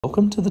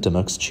Welcome to the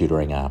Dimmox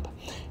Tutoring app.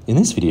 In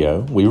this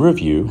video, we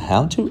review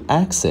how to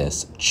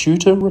access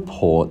tutor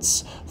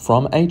reports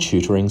from a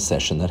tutoring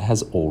session that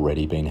has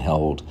already been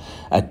held.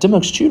 At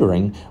Dimmox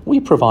Tutoring, we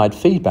provide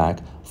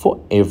feedback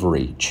for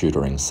every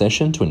tutoring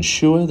session to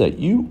ensure that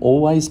you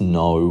always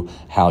know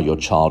how your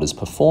child is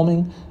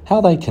performing,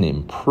 how they can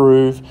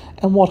improve,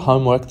 and what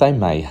homework they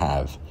may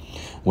have.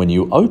 When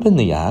you open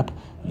the app,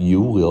 you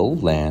will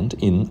land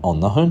on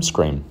the home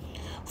screen.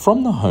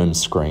 From the home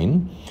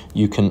screen,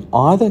 you can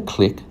either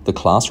click the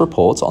class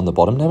reports on the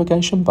bottom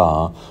navigation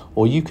bar,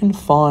 or you can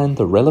find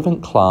the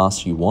relevant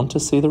class you want to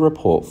see the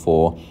report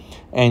for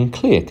and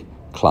click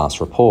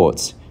Class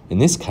Reports. In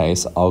this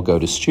case, I'll go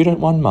to Student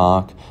 1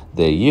 Mark,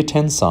 their Year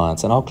 10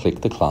 Science, and I'll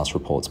click the Class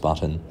Reports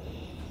button.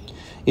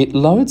 It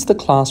loads the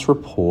class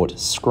report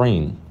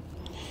screen.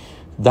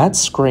 That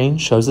screen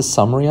shows a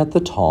summary at the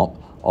top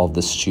of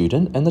the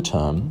student and the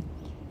term.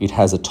 It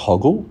has a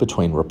toggle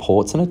between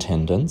reports and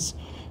attendance.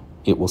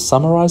 It will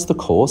summarize the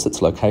course,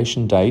 its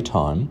location, day,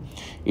 time.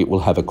 It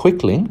will have a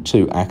quick link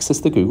to access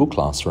the Google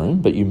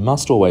Classroom, but you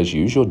must always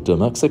use your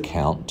Dimmox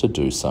account to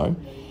do so.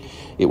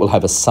 It will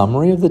have a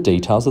summary of the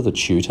details of the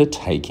tutor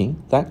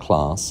taking that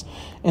class,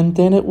 and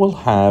then it will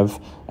have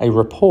a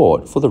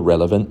report for the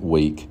relevant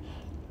week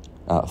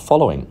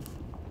following.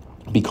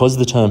 Because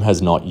the term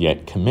has not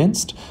yet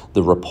commenced,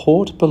 the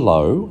report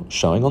below,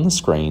 showing on the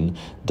screen,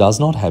 does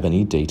not have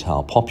any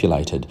detail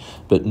populated,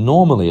 but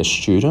normally a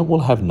student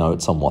will have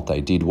notes on what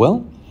they did well,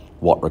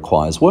 what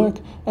requires work,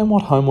 and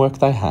what homework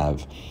they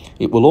have.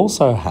 It will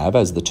also have,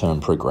 as the term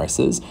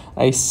progresses,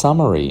 a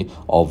summary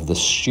of the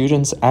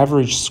student's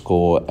average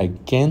score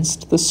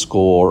against the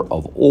score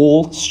of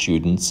all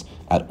students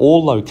at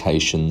all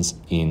locations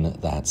in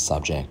that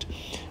subject.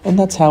 And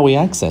that's how we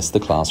access the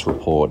class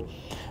report.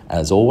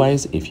 As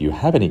always, if you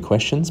have any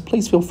questions,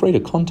 please feel free to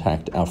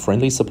contact our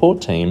friendly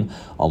support team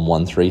on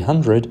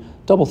 1300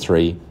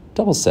 33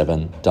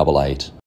 77 88.